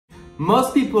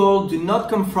Most people do not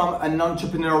come from an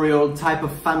entrepreneurial type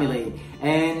of family,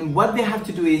 and what they have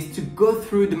to do is to go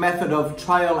through the method of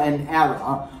trial and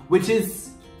error, which is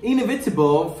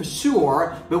inevitable for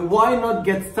sure, but why not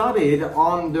get started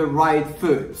on the right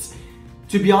foot?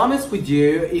 To be honest with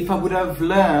you, if I would have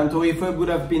learned or if I would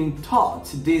have been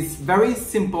taught these very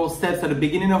simple steps at the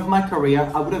beginning of my career,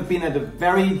 I would have been at a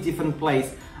very different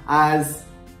place as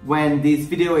when this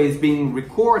video is being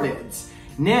recorded.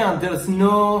 Now, there's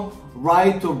no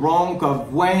right or wrong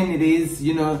of when it is,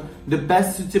 the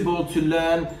best suitable to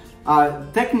learn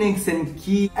techniques and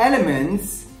key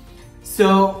elements.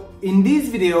 So in this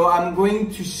video, I'm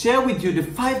going to share with you the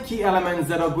 5 key elements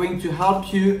that are going to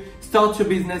help you start your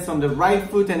business on the right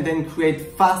foot and then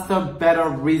create faster, better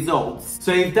results.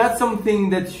 So if that's something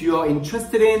that you're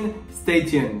interested in, stay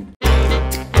tuned.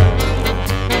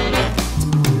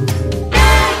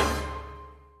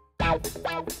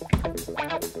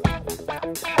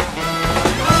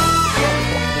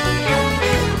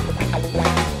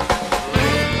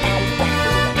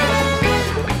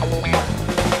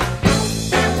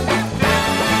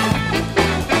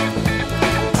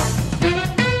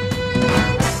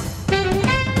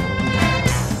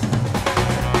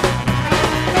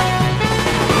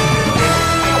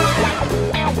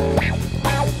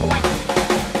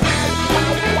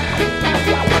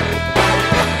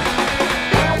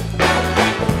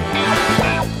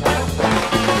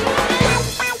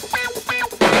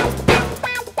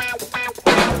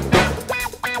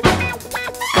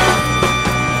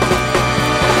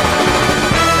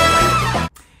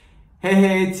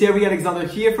 Hey, Thierry Alexander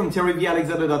here from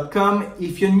thierryvalexander.com.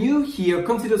 If you're new here,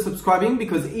 consider subscribing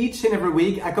because each and every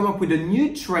week I come up with a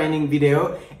new training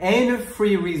video and a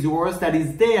free resource that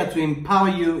is there to empower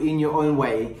you in your own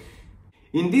way.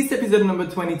 In this episode number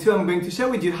 22, I'm going to share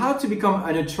with you how to become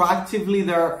an attractive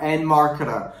leader and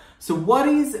marketer. So what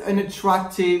is an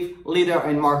attractive leader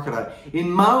and marketer? In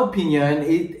my opinion,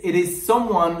 it is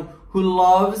someone who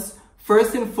loves,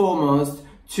 first and foremost,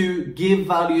 to give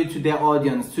value to their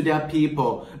audience, to their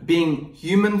people, being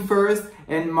human first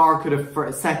and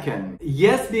marketer second.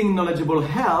 Yes, being knowledgeable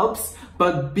helps,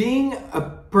 but being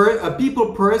a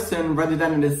people person rather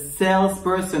than a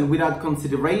salesperson without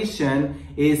consideration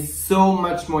is so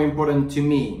much more important to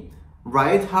me,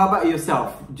 right? How about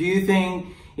yourself? Do you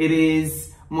think it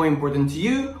is more important to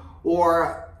you,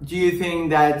 or do you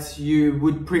think that you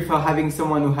would prefer having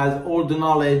someone who has all the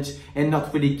knowledge and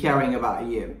not really caring about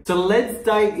you? So let's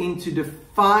dive into the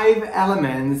 5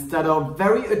 elements that are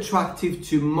very attractive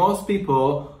to most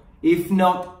people, if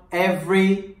not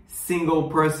every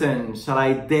single person, shall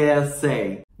I dare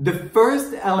say. The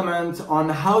first element on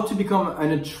how to become an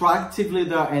attractive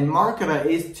leader and marketer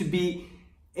is to be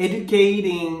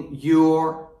educating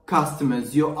your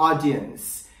customers, your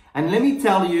audience. And let me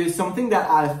tell you something that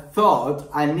I thought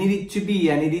I needed to be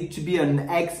an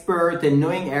expert and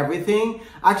knowing everything.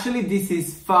 Actually, this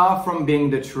is far from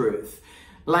being the truth.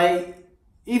 Like,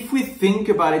 if we think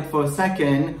about it for a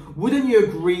second, wouldn't you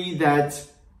agree that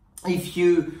if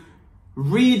you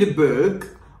read a book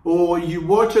or you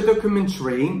watch a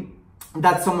documentary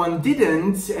that someone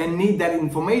didn't and need that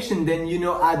information, then you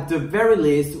know at the very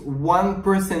least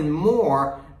 1%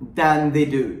 more than they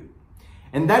do.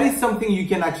 And that is something you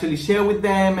can actually share with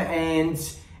them and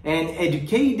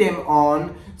educate them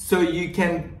on, so you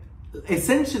can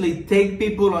essentially take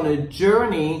people on a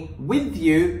journey with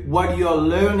you while you're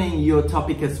learning your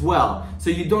topic as well. So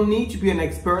you don't need to be an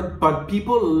expert, but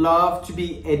people love to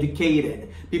be educated.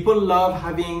 People love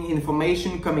having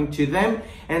information coming to them.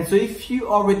 And so if you're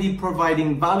already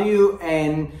providing value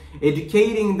and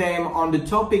educating them on the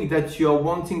topic that you're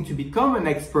wanting to become an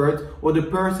expert or the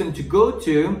person to go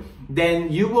to,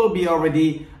 then you will be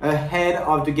already ahead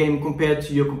of the game compared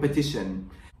to your competition.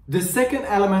 The second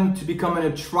element to become an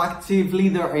attractive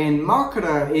leader and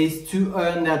marketer is to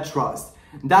earn their trust.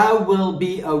 That will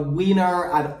be a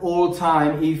winner at all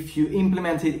time if you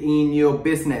implement it in your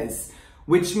business,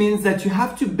 which means that you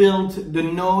have to build the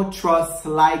know, trust,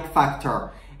 like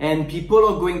factor. And people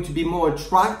are going to be more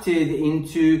attracted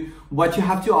into what you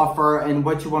have to offer and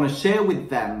what you want to share with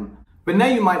them. But now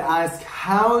you might ask,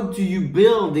 how do you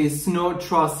build this know,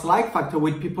 trust, like factor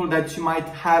with people that you might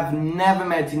have never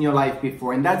met in your life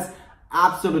before? And that's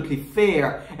absolutely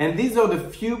fair. And these are the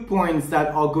few points that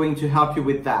are going to help you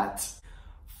with that.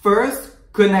 First,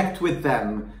 connect with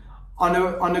them on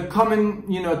a common,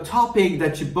 topic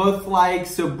that you both like.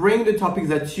 So bring the topics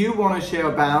that you want to share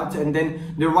about, and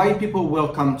then the right people will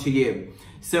come to you.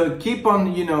 So keep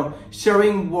on,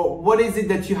 sharing what is it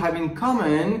that you have in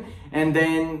common, and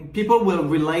then people will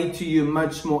relate to you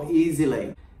much more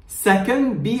easily.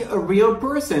 Second, be a real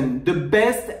person. The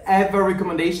best ever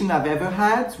recommendation I've ever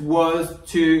had was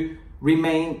to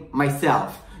remain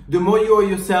myself. The more you are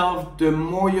yourself, the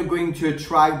more you're going to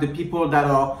attract the people that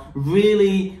are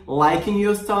really liking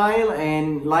your style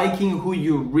and liking who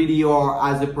you really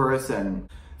are as a person.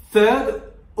 Third,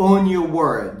 own your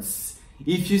words.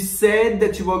 If you said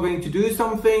that you were going to do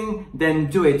something, then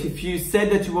do it. If you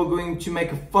said that you were going to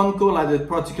make a phone call at a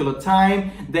particular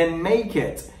time, then make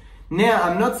it. Now,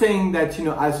 I'm not saying that,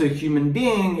 as a human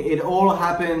being, it all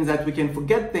happens that we can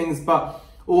forget things,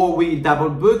 or we double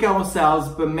book ourselves,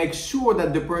 but make sure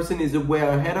that the person is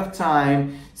aware ahead of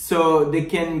time so they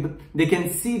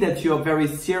can see that you're very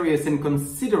serious and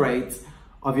considerate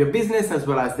of your business as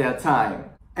well as their time.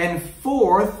 And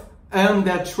fourth, earn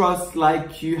their trust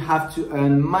like you have to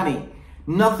earn money.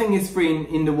 Nothing is free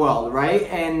in the world, right?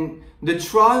 And the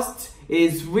trust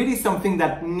is really something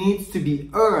that needs to be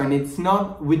earned.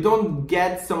 We don't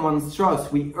get someone's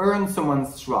trust, we earn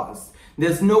someone's trust.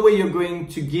 There's no way you're going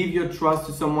to give your trust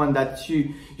to someone that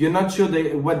you're not sure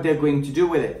what they're going to do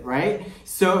with it, right?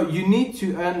 So you need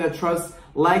to earn their trust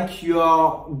like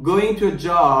you're going to a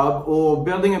job or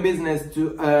building a business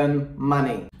to earn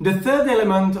money. The third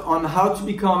element on how to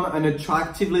become an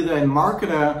attractive leader and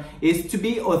marketer is to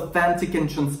be authentic and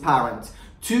transparent.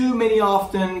 Too many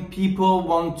often people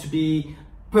want to be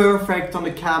perfect on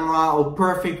the camera or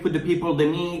perfect with the people they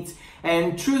meet.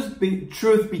 And truth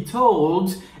be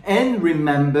told and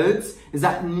remembered is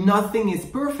that nothing is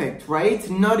perfect, right?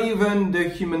 Not even the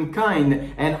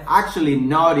humankind, and actually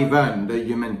not even the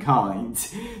humankind.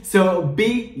 So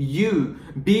be you,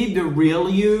 be the real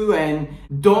you, and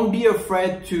don't be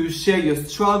afraid to share your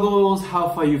struggles, how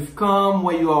far you've come,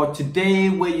 where you are today,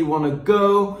 where you want to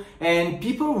go. And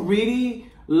people really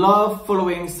love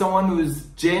following someone who's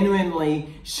genuinely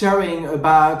sharing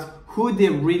about who they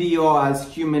really are as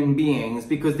human beings,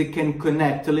 because they can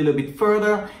connect a little bit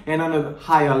further and on a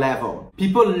higher level.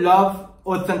 People love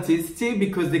authenticity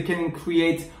because they can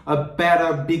create a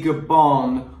better, bigger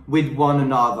bond with one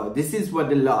another. This is what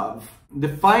they love. The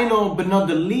final but not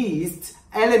the least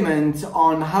element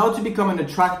on how to become an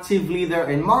attractive leader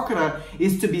and marketer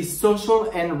is to be social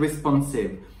and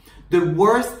responsive. The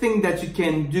worst thing that you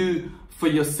can do for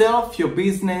yourself, your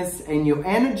business, and your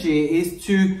energy is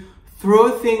to throw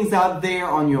things out there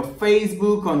on your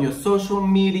Facebook, on your social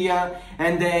media,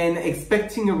 and then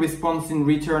expecting a response in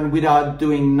return without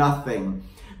doing nothing.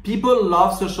 People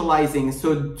love socializing,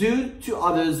 so do to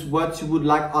others what you would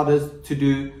like others to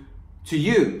do to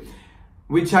you.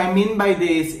 Which I mean by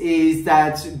this is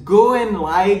that go and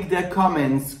like their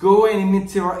comments, go and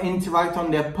interact on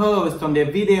their posts, on their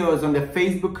videos, on their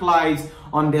Facebook lives,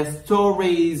 on their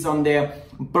stories, on their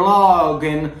blog,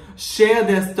 and share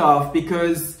their stuff,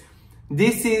 because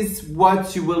this is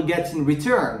what you will get in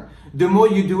return. The more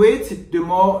you do it, the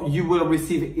more you will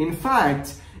receive. In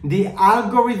fact, the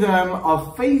algorithm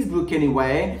of Facebook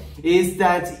anyway is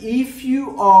that if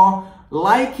you are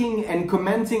liking and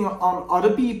commenting on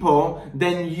other people,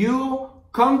 then your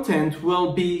content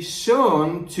will be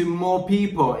shown to more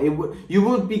people. You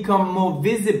will become more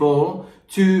visible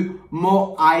to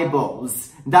more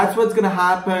eyeballs. That's what's gonna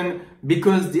happen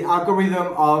because the algorithm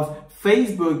of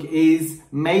Facebook is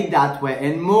made that way,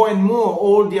 and more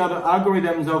all the other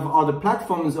algorithms of other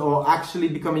platforms are actually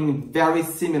becoming very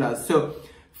similar. So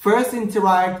first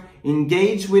interact,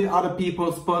 engage with other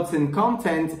people's posts and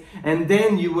content, and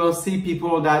then you will see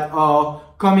people that are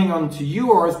coming onto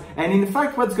yours. And in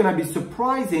fact, what's going to be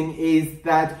surprising is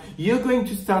that you're going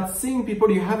to start seeing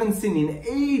people you haven't seen in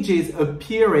ages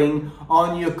appearing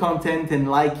on your content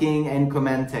and liking and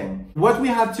commenting. What we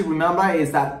have to remember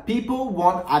is that people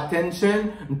want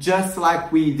attention just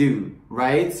like we do,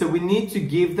 right? So we need to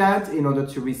give that in order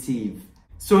to receive.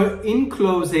 So in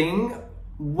closing,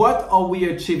 what are we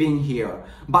achieving here?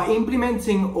 By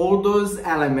implementing all those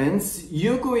elements,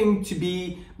 you're going to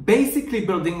be basically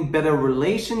building better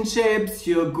relationships,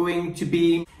 you're going to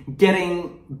be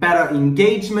getting better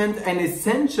engagement, and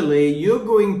essentially you're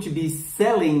going to be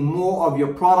selling more of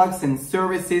your products and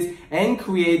services and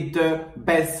create the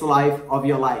best life of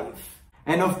your life.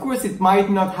 And of course, it might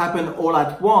not happen all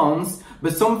at once,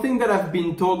 but something that I've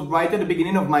been told right at the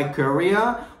beginning of my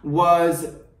career was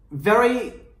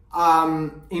very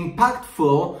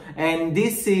impactful, and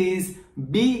this is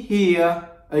be here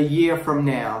a year from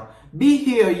now. Be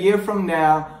here a year from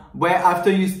now, where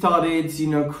after you started,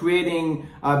 creating,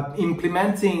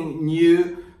 implementing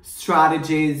new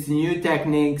strategies, new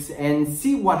techniques, and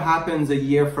see what happens a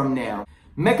year from now.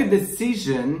 Make a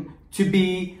decision to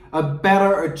be a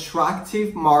better,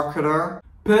 attractive marketer,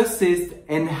 persist,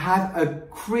 and have a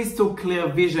crystal clear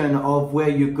vision of where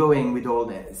you're going with all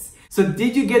this. So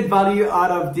did you get value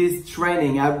out of this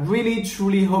training? I really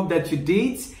truly hope that you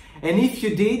did. And if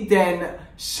you did, then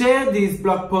share this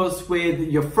blog post with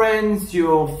your friends,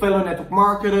 your fellow network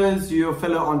marketers, your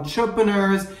fellow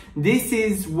entrepreneurs. This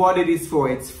is what it is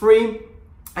for. It's free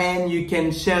and you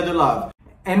can share the love.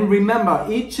 And remember,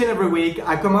 each and every week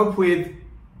I come up with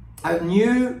a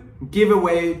new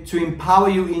giveaway to empower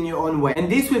you in your own way.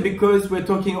 And this way, because we're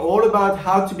talking all about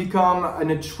how to become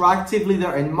an attractive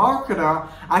leader and marketer,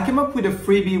 I came up with a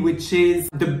freebie, which is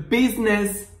the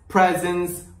business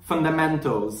presence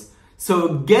fundamentals.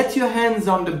 So get your hands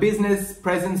on the business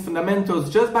presence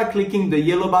fundamentals just by clicking the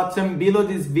yellow button below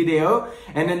this video,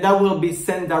 and then that will be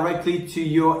sent directly to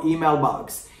your email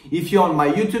box. If you're on my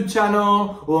YouTube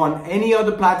channel or on any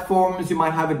other platforms, you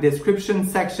might have a description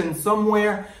section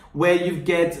somewhere where you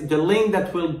get the link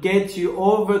that will get you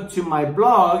over to my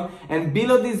blog. And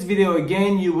below this video,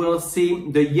 again, you will see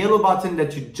the yellow button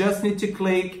that you just need to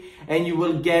click, and you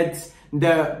will get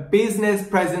the business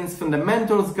presence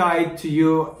fundamentals guide to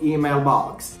your email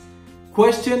box.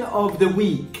 Question of the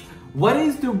week. What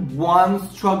is the one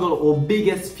struggle or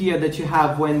biggest fear that you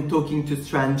have when talking to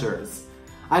strangers?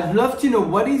 I'd love to know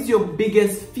what is your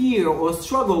biggest fear or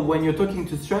struggle when you're talking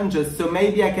to strangers, so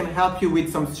maybe I can help you with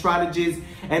some strategies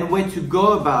and way to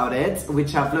go about it,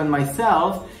 which I've learned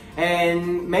myself,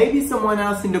 and maybe someone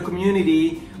else in the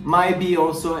community might be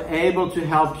also able to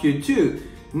help you too.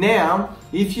 Now,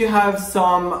 if you have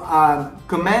some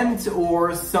comments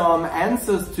or some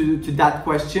answers to that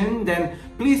question, then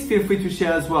please feel free to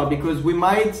share as well, because we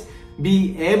might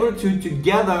be able to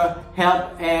together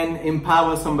help and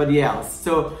empower somebody else.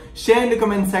 So share in the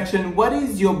comment section, what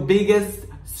is your biggest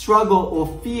struggle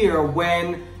or fear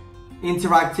when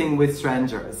interacting with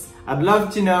strangers? I'd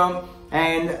love to know,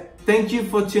 and thank you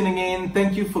for tuning in.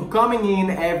 Thank you for coming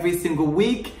in every single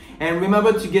week, and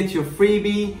remember to get your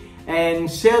freebie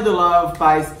and share the love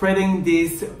by spreading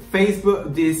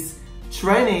this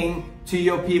training to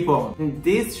your people.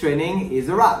 This training is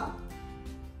a wrap.